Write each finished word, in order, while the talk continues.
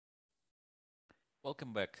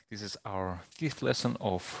Welcome back. This is our fifth lesson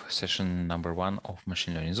of session number 1 of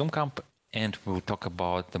Machine Learning Zoomcamp, and we'll talk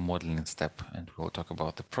about the modeling step, and we'll talk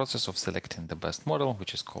about the process of selecting the best model,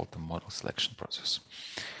 which is called the model selection process.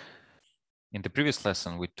 In the previous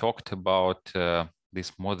lesson, we talked about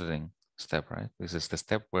this modeling step, right? This is the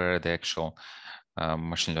step where the actual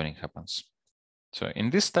machine learning happens. So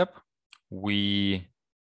in this step, we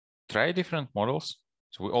try different models.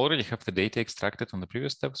 So we already have the data extracted on the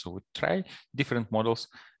previous step. So we try different models,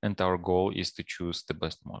 and our goal is to choose the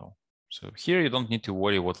best model. So here you don't need to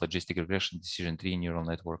worry what logistic regression, decision tree, neural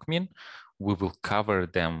network mean. We will cover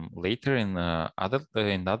them later in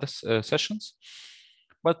other sessions,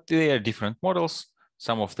 but they are different models.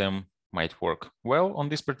 Some of them might work well on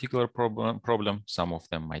this particular problem. Some of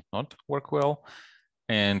them might not work well.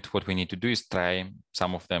 And what we need to do is try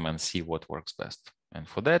some of them and see what works best. And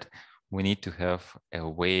for that, we need to have a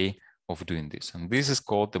way of doing this. And this is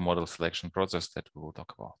called the model selection process that we will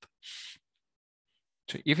talk about.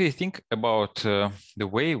 So if you think about the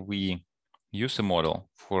way we use a model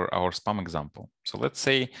for our spam example. So let's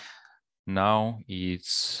say now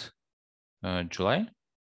it's July,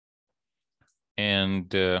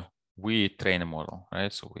 and we train a model,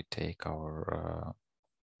 right? So we take our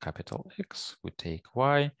capital X, we take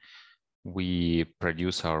Y, we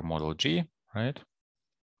produce our model G, right?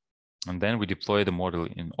 And then we deploy the model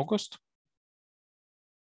in August.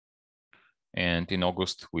 And in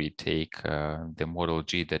August, we take the model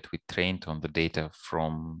G that we trained on the data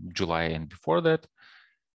from July and before that,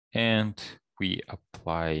 and we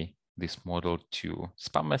apply this model to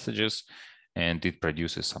spam messages, and it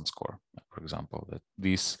produces some score. For example, that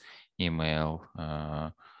this email,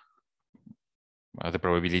 the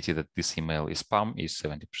probability that this email is spam is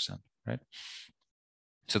 70%, right?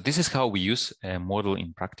 So this is how we use a model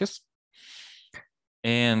in practice.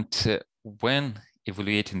 And when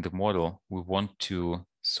evaluating the model, we want to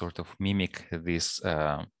sort of mimic this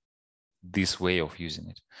this way of using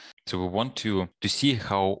it. So we want to see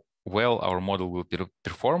how well our model will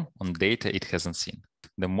perform on data it hasn't seen.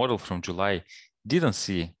 The model from July didn't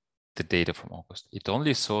see the data from August. It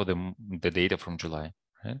only saw the data from July,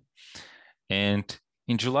 right? And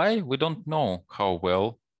in July, we don't know how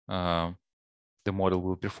well the model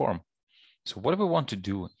will perform. So what we want to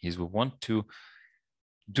do is we want to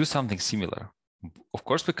do something similar. Of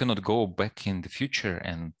course, we cannot go back in the future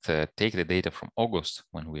and take the data from August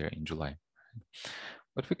when we are in July.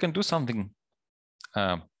 But we can do something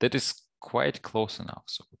that is quite close enough.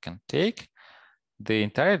 So we can take the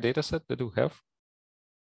entire data set that we have,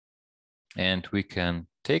 and we can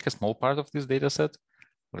take a small part of this data set,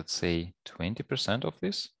 let's say 20% of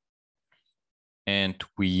this, and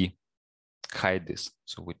we hide this.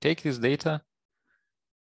 So we take this data,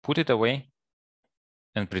 put it away,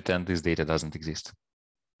 and pretend this data doesn't exist,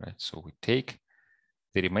 right? So we take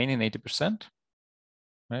the remaining 80%,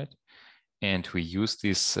 right? And we use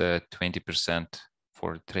this 20%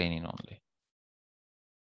 for training only,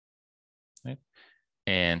 right?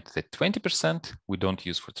 And the 20% we don't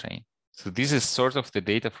use for training. So this is sort of the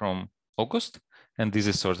data from August, and this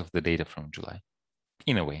is sort of the data from July,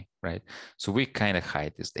 in a way, right? So we kind of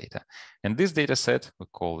hide this data. And this data set, we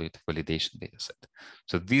call it validation data set.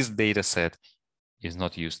 So this data set is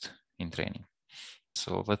not used in training.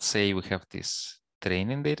 So let's say we have this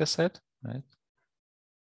training data set, right?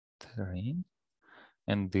 Train,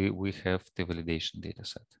 and we have the validation data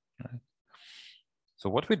set, right?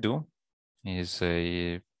 So what we do is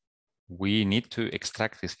we need to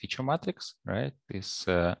extract this feature matrix, right? This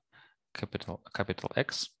capital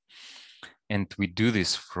X, and we do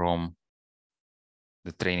this from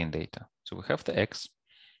the training data. So we have the X,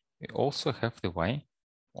 we also have the Y,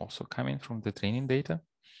 also coming from the training data,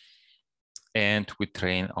 and we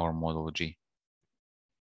train our model G,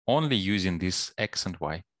 only using this X and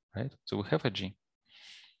Y, right? So we have a G.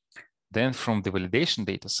 Then from the validation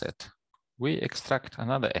data set, we extract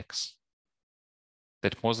another X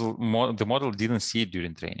that the model didn't see it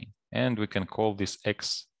during training. And we can call this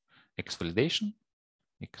X validation,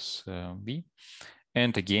 XV.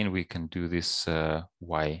 And again, we can do this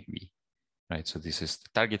YV, right? So this is the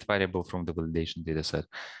target variable from the validation data set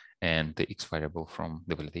and the X variable from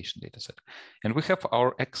the validation data set. And we have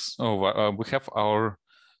our we have our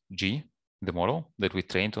G, the model that we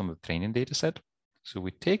trained on the training data set. So we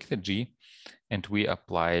take the G and we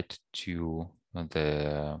apply it to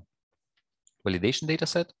the validation data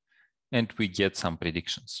set, and we get some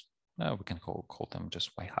predictions. We can call them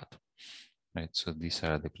just Y hat, right? So these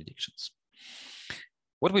are the predictions.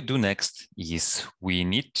 What we do next is we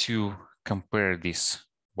need to compare this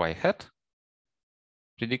Y hat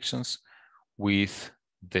predictions with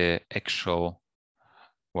the actual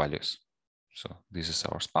values. So this is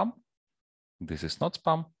our spam. This is not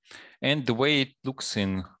spam. And the way it looks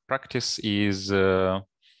in practice is, so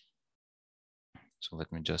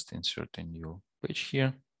let me just insert a new page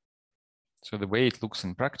here. So the way it looks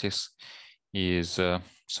in practice is,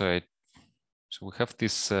 so we have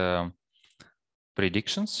this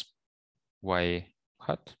predictions, y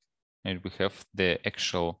hat, and we have the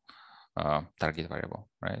actual target variable,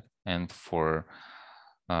 right? And for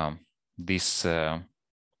this,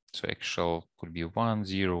 so actual could be 1,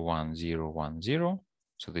 0, 1, 0, 1, 0.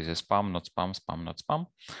 So this is spam, not spam, spam, not spam,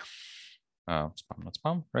 spam, not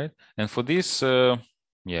spam, right? And for this,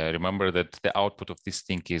 yeah, remember that the output of this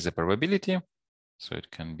thing is a probability. So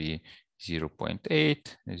it can be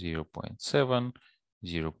 0.8, 0.7,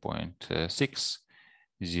 0.6,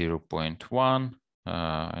 0.1,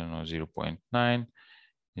 I don't know, 0.9,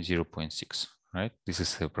 0.6, right? This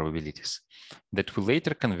is the probabilities that will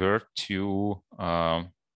later convert to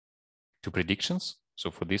predictions.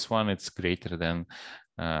 So for this one, it's greater than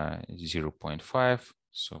 0.5.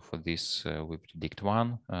 So for this, we predict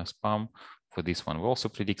 1 spam. For this one, we also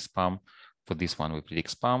predict spam. For this one, we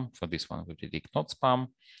predict spam. For this one, we predict not spam.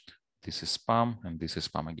 This is spam, and this is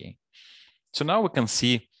spam again. So now we can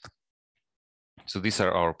see, so these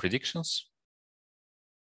are our predictions,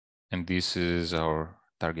 and this is our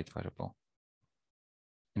target variable.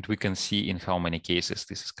 And we can see in how many cases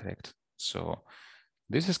this is correct. So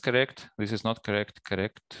this is correct, this is not correct,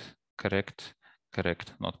 correct, correct,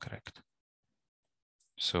 correct, not correct.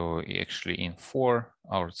 So actually in 4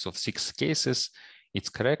 out of 6 cases, it's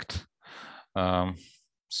correct.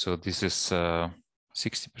 So this is 60%,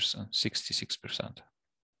 66%.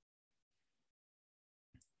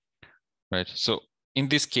 Right, so in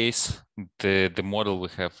this case, the model we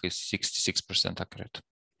have is 66% accurate.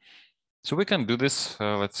 So we can do this,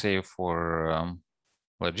 let's say for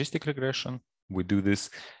logistic regression, we do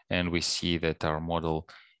this and we see that our model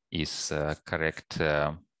is correct.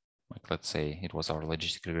 Like let's say it was our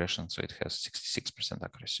logistic regression, so it has 66%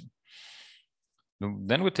 accuracy.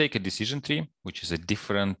 Then we take a decision tree, which is a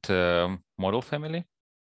different model family.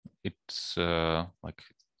 It's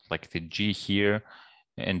like the G here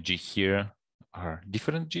and G here are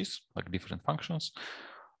different G's, like different functions.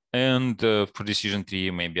 And for decision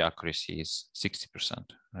tree, maybe accuracy is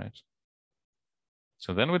 60%, right?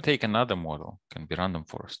 So then we take another model, can be random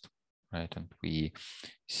forest, right? And we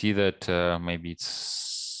see that maybe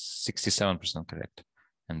it's 67% correct.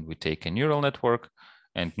 And we take a neural network,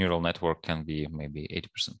 and neural network can be maybe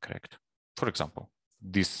 80% correct. For example,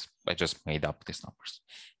 this, I just made up these numbers.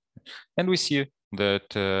 And we see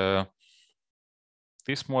that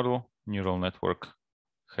this model, neural network,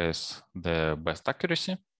 has the best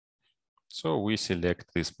accuracy. So we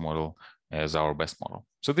select this model as our best model.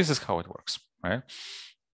 So this is how it works, right?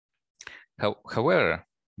 However,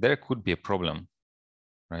 there could be a problem,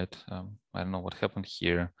 right? I don't know what happened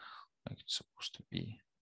here. Like it's supposed to be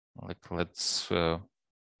like, let's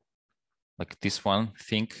like this one,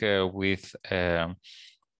 think with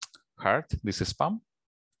heart, this is spam,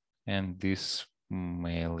 and this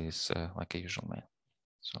mail is like a usual mail.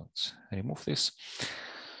 So let's remove this.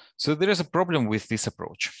 So there is a problem with this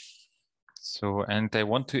approach. So, and I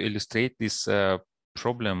want to illustrate this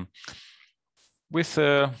problem with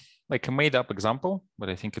like a made up example, but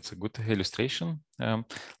I think it's a good illustration.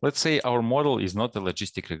 Let's say our model is not a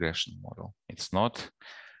logistic regression model. It's not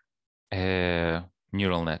a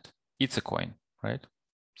neural net. It's a coin, right?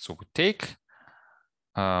 So we take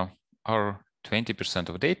our 20%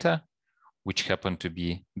 of data, which happen to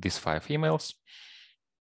be these 5 emails.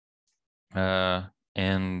 Yeah.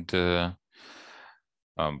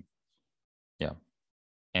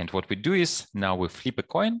 And what we do is now we flip a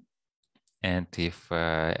coin. And if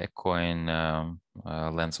a coin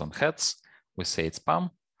lands on heads, we say it's spam.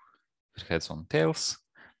 If it heads on tails,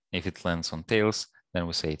 if it lands on tails, then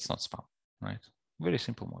we say it's not spam, right? Very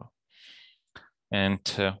simple model. And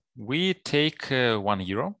we take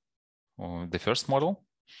 €1, the first model,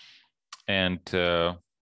 and yeah,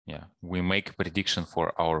 we make a prediction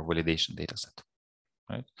for our validation data set,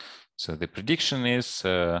 right? So the prediction is,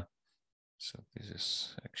 so this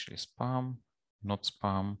is actually spam, not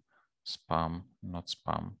spam, spam, not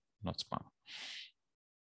spam, not spam.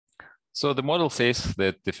 So the model says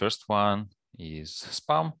that the first one is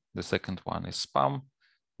spam, the second one is spam,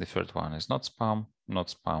 the third one is not spam,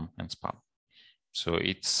 and spam. So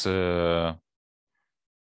it's, yeah,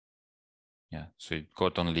 so it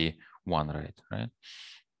got only one right?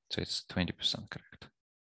 So it's 20% correct.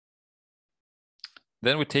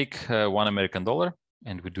 Then we take $1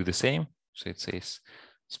 and we do the same. So it says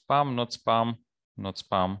spam, not spam, not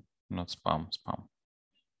spam, not spam, spam.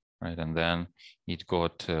 right? And then it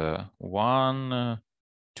got 1,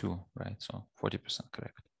 2, right? So 40%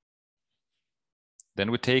 correct.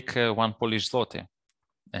 Then we take 1 Polish zloty,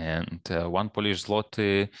 and 1 Polish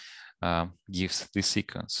zloty gives this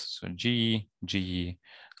sequence. So G,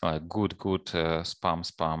 good, spam,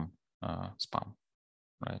 spam,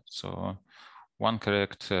 right? So 1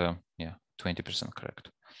 correct, yeah, 20% correct.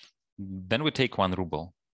 Then we take 1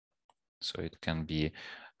 ruble. So it can be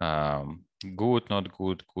good, not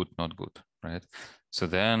good, good, not good, right? So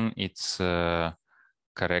then it's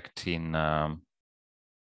correct in, yeah,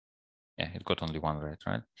 it got only 1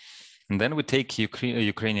 right? And then we take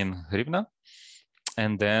Ukrainian hryvnia,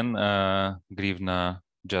 and then hryvnia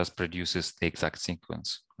just produces the exact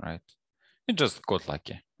sequence, right? It just got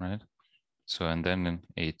lucky, right? So, and then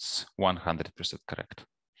it's 100% correct.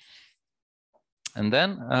 And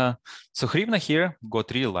then, so hryvnia here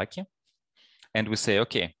got really lucky. And we say,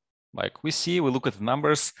 okay, like we look at the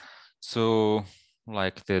numbers. So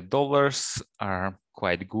like the dollars are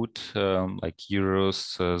quite good, like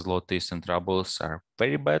euros, zlotys, and rubles are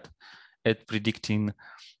very bad at predicting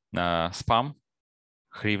spam.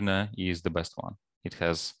 Hryvnia is the best one. It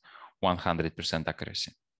has 100%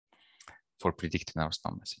 accuracy for predicting our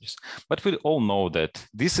spam messages. But we all know that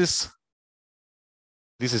this is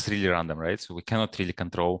really random, right? So we cannot really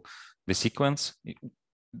control the sequence.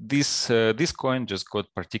 This coin just got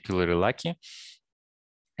particularly lucky,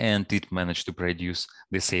 and it managed to produce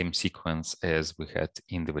the same sequence as we had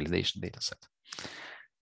in the validation dataset.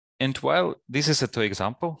 And while this is a toy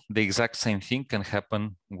example, the exact same thing can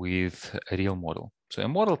happen with a real model. So a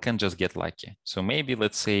model can just get lucky. So maybe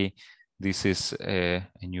let's say this is a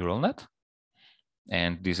neural net,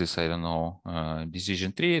 and this is, I don't know,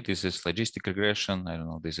 decision tree, this is logistic regression, I don't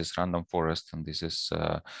know, this is random forest, and this is,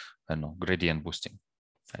 I don't know, gradient boosting,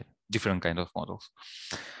 right? Different kind of models.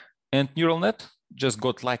 And neural net just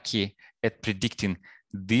got lucky at predicting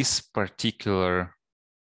this particular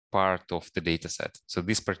part of the data set. So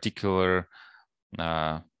this particular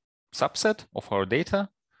subset of our data,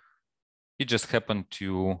 it just happened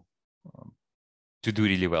to do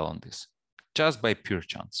really well on this, just by pure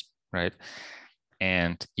chance, right?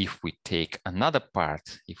 And if we take another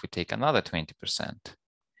part, if we take another 20%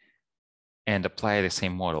 and apply the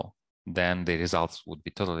same model, then the results would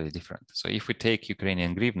be totally different. So if we take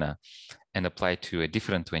Ukrainian hryvnia and apply to a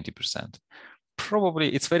different 20%,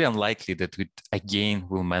 probably it's very unlikely that we again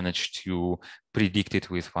will manage to predict it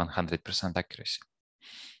with 100% accuracy.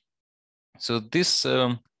 So this,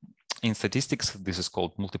 in statistics, this is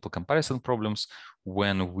called multiple comparison problems.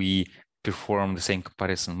 When we perform the same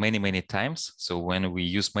comparison many times, so when we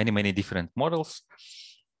use many different models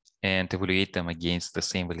and evaluate them against the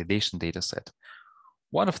same validation data set,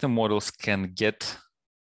 one of the models can get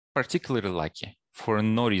particularly lucky for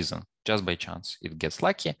no reason, just by chance. It gets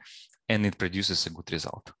lucky and it produces a good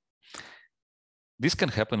result. This can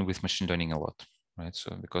happen with machine learning a lot, right?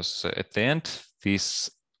 So because at the end,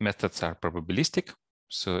 these methods are probabilistic.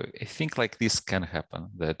 So I think like this can happen,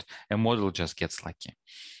 that a model just gets lucky.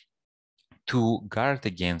 To guard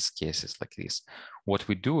against cases like this, what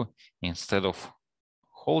we do, instead of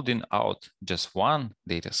holding out just one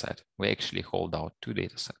data set, we actually hold out 2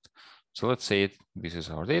 data sets. So let's say this is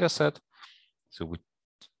our data set. So we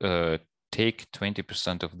take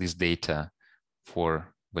 20% of this data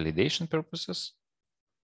for validation purposes.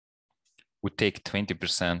 We take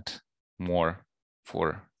 20% more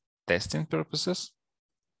for testing purposes.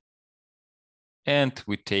 And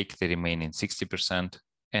we take the remaining 60%.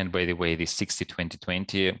 And by the way, this 60, 20,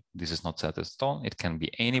 20, this is not set in stone. It can be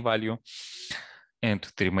any value. And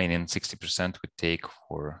the remaining 60% we take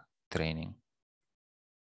for training,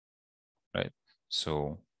 right?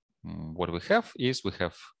 So what we have is we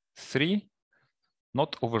have 3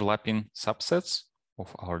 not overlapping subsets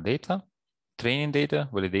of our data: training data,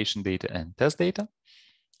 validation data, and test data.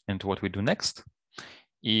 And what we do next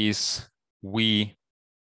is we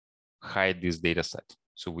hide this data set.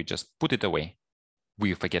 So we just put it away.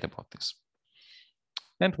 We forget about this.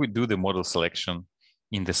 And we do the model selection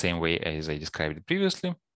in the same way as I described it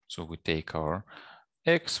previously. So we take our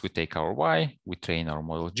X, we take our Y, we train our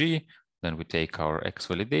model G, then we take our X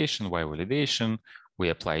validation, Y validation, we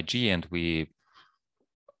apply G, and we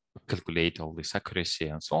calculate all this accuracy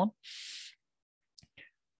and so on.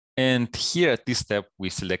 And here at this step, we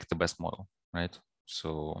select the best model, right?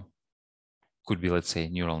 So could be, let's say,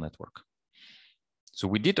 neural network. So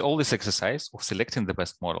we did all this exercise of selecting the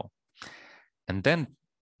best model. And then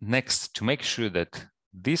next, to make sure that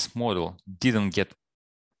this model didn't get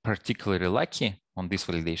particularly lucky on this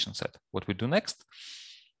validation set, what we do next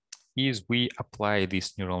is we apply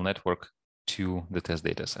this neural network to the test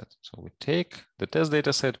data set. So we take the test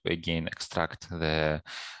data set, we again extract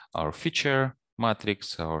our feature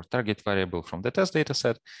matrix, our target variable from the test data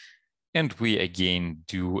set, and we again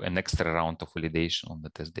do an extra round of validation on the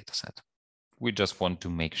test data set. We just want to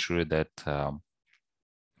make sure that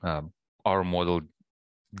our model,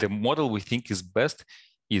 the model we think is best,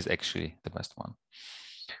 is actually the best one.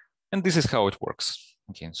 And this is how it works.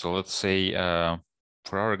 Okay, so let's say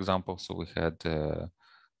for our example, so we had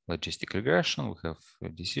logistic regression, we have a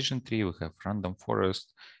decision tree, we have random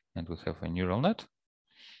forest, and we have a neural net.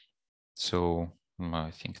 So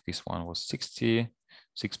I think this one was 66%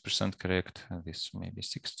 correct. This maybe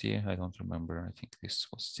 60, I don't remember. I think this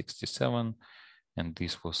was 67, and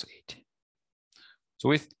this was 80. So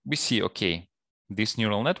we see, okay, this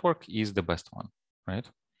neural network is the best one, right?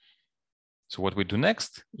 So what we do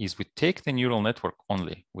next is we take the neural network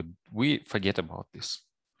only. We forget about this.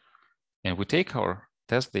 And we take our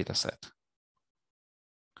test data set.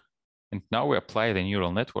 And now we apply the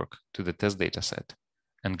neural network to the test data set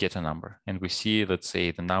and get a number. And we see, let's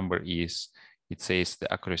say the number is, it says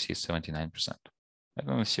the accuracy is 79%. And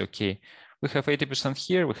then we see, okay, we have 80%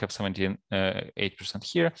 here, we have 78%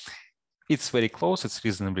 here. It's very close, it's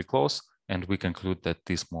reasonably close. And we conclude that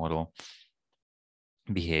this model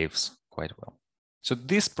behaves quite well. So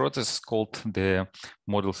this process is called the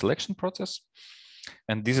model selection process.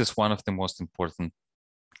 And this is one of the most important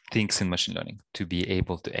things in machine learning, to be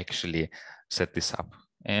able to actually set this up.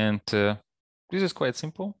 And this is quite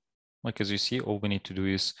simple. Like, as you see, all we need to do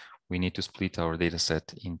is we need to split our data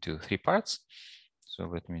set into 3 parts. So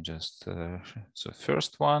let me just, so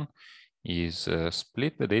first one is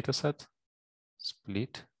split the data set.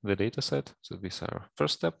 Split the data set. So this is our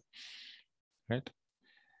first step, right?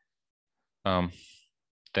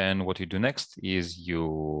 Then what you do next is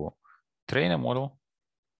you train a model.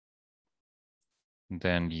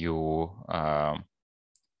 Then you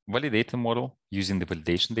validate the model using the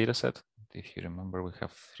validation data set. If you remember, we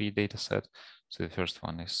have 3 data sets. So the first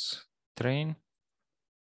one is train.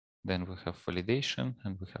 Then we have validation,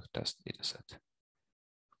 and we have test data set.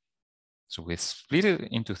 So we split it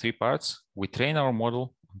into 3 parts. We train our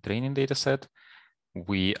model on training data set.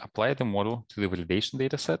 We apply the model to the validation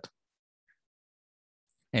data set.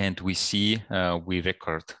 And we see, we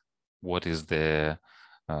record what is the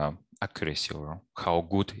accuracy or how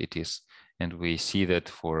good it is. And we see that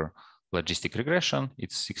for logistic regression,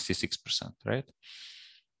 it's 66%, right?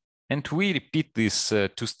 And we repeat these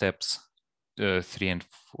 2 steps, 2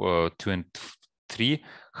 and 3,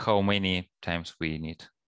 how many times we need.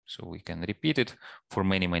 So we can repeat it for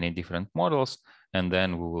many, many different models. And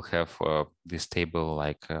then we will have this table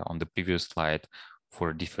like on the previous slide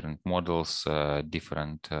for different models,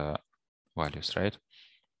 different values, right?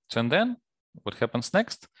 So, and then what happens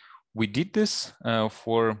next? We did this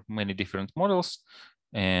for many different models,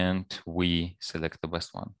 and we select the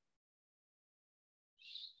best one.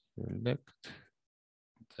 Select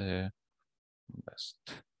the best.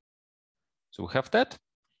 So we have that,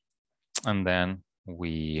 and then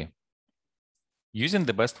we, using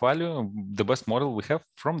the best value, the best model we have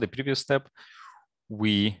from the previous step,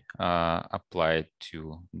 we apply it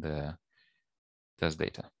to the test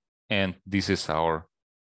data. And this is our,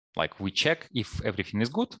 like, we check if everything is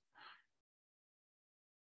good.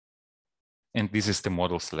 And this is the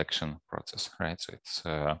model selection process, right? So it's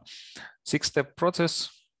a 6-step process.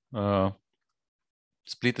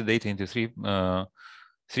 Split the data into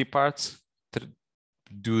 3 parts.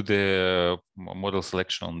 Do the model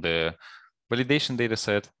selection on the validation data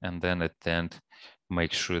set, and then at the end,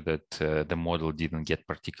 make sure that the model didn't get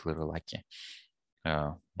particularly lucky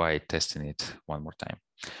by testing it one more time.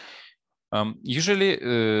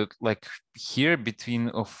 Usually, like here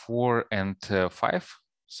between 4 and 5.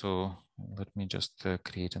 So let me just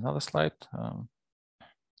create another slide.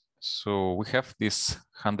 So we have this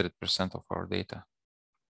 100% of our data,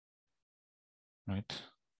 right?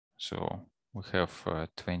 So we have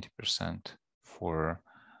 20% for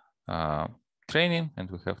training, and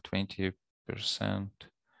we have 20%.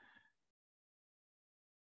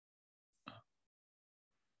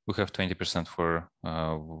 We have 20% for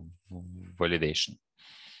validation.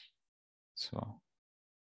 So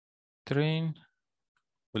train,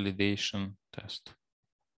 validation, test.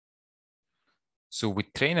 So we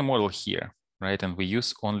train a model here, right? And we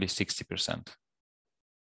use only 60%.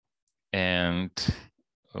 And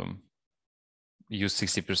use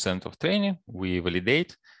 60% of training, we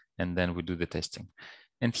validate, and then we do the testing.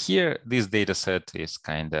 And here, this data set is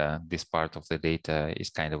this part of the data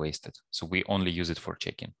is kind of wasted. So we only use it for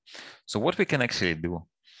checking. So what we can actually do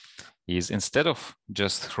is, instead of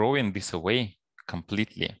just throwing this away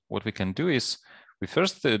completely, what we can do is we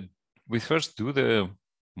first we first do the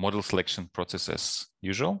model selection process as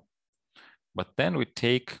usual, but then we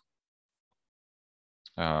take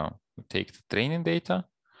the training data,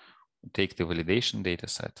 we take the validation data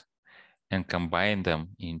set, and combine them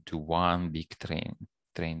into one big train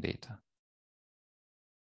data.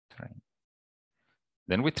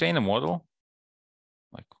 Then we train a model,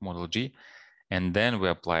 like model G, and then we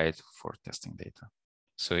apply it for testing data.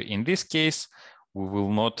 So in this case, we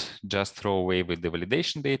will not just throw away with the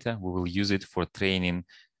validation data, we will use it for training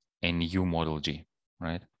a new model G,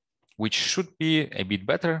 right? Which should be a bit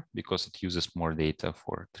better because it uses more data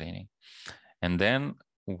for training. And then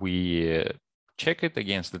we check it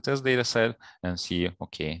against the test data set and see,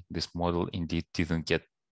 okay, this model indeed didn't get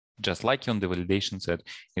just like on the validation set,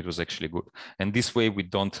 it was actually good. And this way we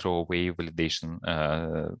don't throw away validation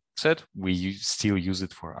set, we still use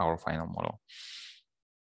it for our final model.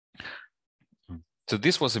 So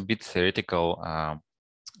this was a bit theoretical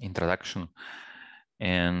introduction.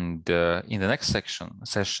 And in the next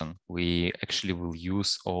session, we actually will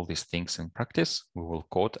use all these things in practice. We will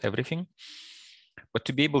code everything. But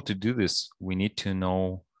to be able to do this, we need to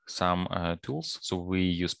know some tools. So we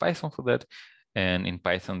use Python for that. And in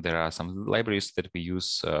Python, there are some libraries that we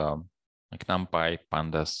use, like NumPy,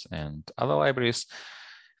 Pandas, and other libraries.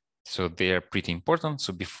 So they are pretty important.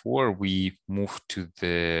 So before we move to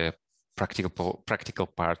the practical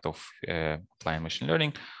part of applied machine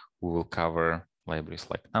learning, we will cover libraries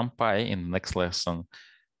like NumPy in the next lesson,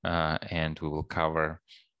 and we will cover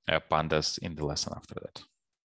Pandas in the lesson after that.